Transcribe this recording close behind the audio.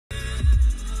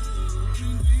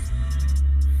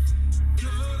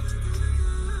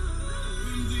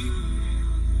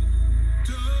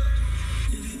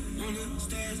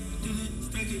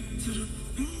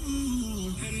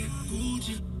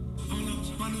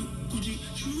Gucci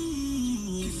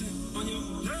shoes on your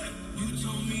neck. You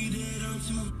told me that I'm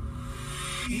too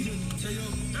easy. Tell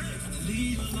your ex to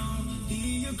leave alone.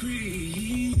 He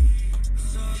agreed.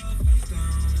 So face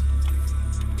down.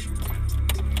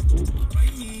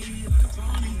 Write me like a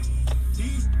phony.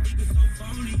 These niggas so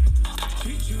phony.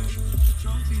 Treat you like a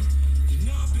trophy. You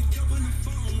know I pick up on the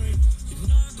phone ring. You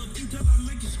know I go deep till I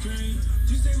make you scream.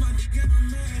 You say my dick and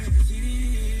I'm mad.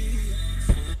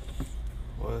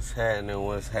 What's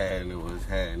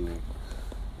happening?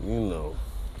 You know,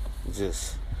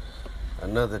 just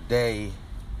another day.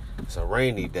 It's a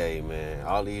rainy day, man.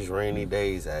 All these rainy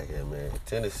days out here, man.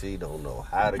 Tennessee don't know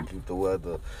how to keep the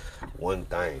weather one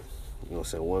thing. You know what I'm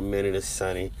saying? 1 minute it's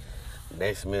sunny.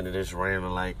 Next minute it's raining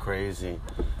like crazy.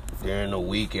 During the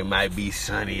week it might be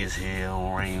sunny as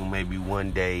hell. Rain maybe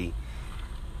one day.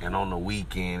 And on the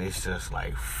weekend it's just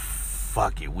like,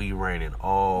 fuck it. We raining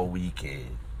all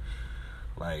weekend.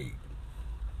 Like,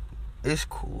 it's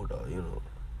cool though, you know.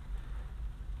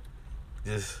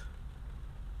 It's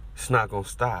not gonna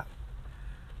stop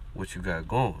what you got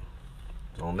going.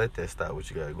 Don't let that stop what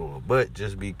you got going. But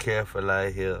just be careful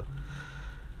out here.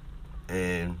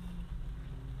 And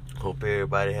hope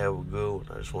everybody have a good one.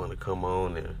 I just want to come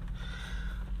on and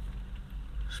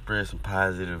spread some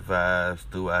positive vibes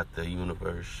throughout the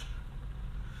universe.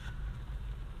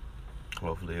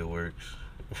 Hopefully it works.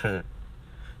 Alright.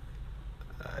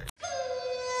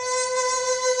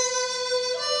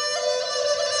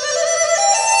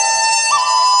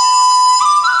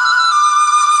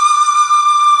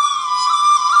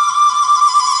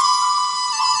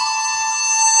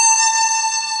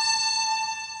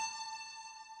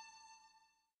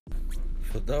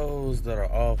 For those that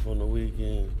are off on the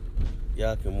weekend,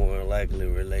 y'all can more than likely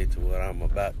relate to what I'm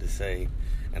about to say.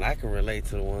 And I can relate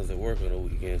to the ones that work on the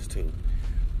weekends too.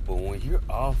 But when you're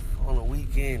off on the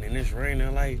weekend and it's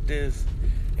raining like this,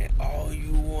 and all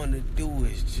you want to do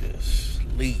is just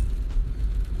sleep.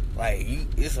 Like,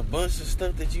 it's a bunch of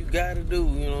stuff that you got to do,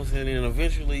 you know what I'm saying? And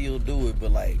eventually you'll do it.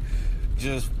 But, like,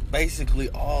 just basically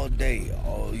all day,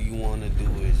 all you want to do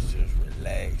is just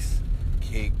relax,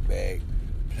 kick back,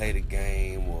 play the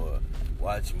game, or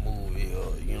watch a movie,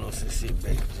 or, you know, sit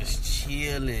back, just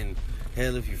chill. And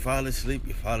hell, if you fall asleep,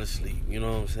 you fall asleep. You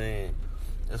know what I'm saying?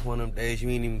 That's one of them days you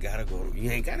ain't gotta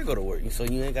go to work. So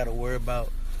you ain't gotta worry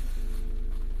about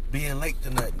being late to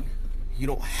nothing. You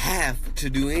don't have to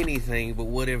do anything but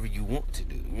whatever you want to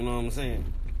do. You know what I'm saying?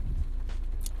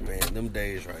 Man, them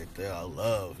days right there, I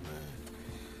love, man.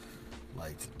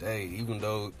 Like today, even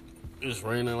though it's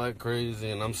raining like crazy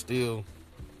and I'm still,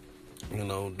 you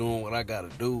know, doing what I gotta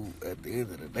do, at the end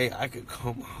of the day, I could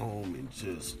come home and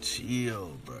just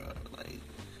chill, bro. Like,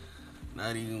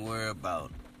 not even worry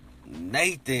about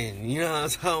Nathan, you know what I'm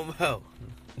talking about?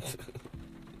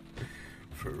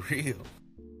 For real.